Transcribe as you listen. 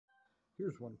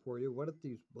Here's one for you. What if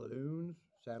these balloons,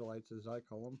 satellites as I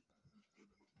call them,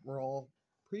 were all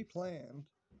pre-planned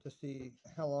to see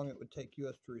how long it would take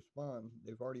US to respond?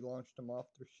 They've already launched them off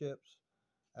their ships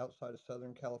outside of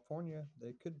Southern California.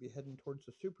 They could be heading towards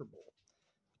the Super Bowl.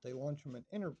 But they launch them in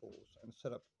intervals and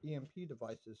set up EMP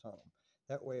devices on them.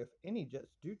 That way, if any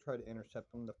jets do try to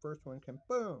intercept them, the first one can,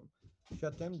 boom,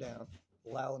 shut them down,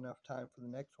 allow enough time for the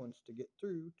next ones to get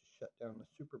through to shut down the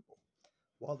Super Bowl.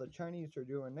 While the Chinese are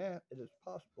doing that, it is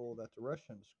possible that the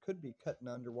Russians could be cutting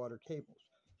underwater cables.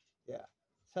 Yeah,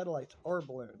 satellites are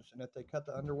balloons, and if they cut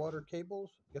the underwater cables,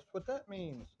 guess what that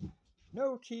means?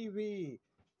 No TV.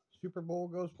 Super Bowl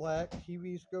goes black,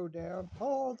 TVs go down.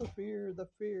 Oh, the fear, the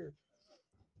fear.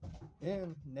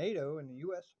 And NATO and the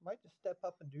US might just step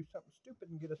up and do something stupid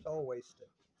and get us all wasted.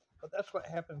 But that's what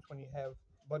happens when you have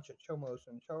a bunch of chomos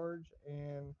in charge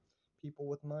and people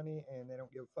with money and they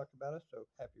don't give a fuck about us. So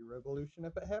happy revolution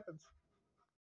if it happens.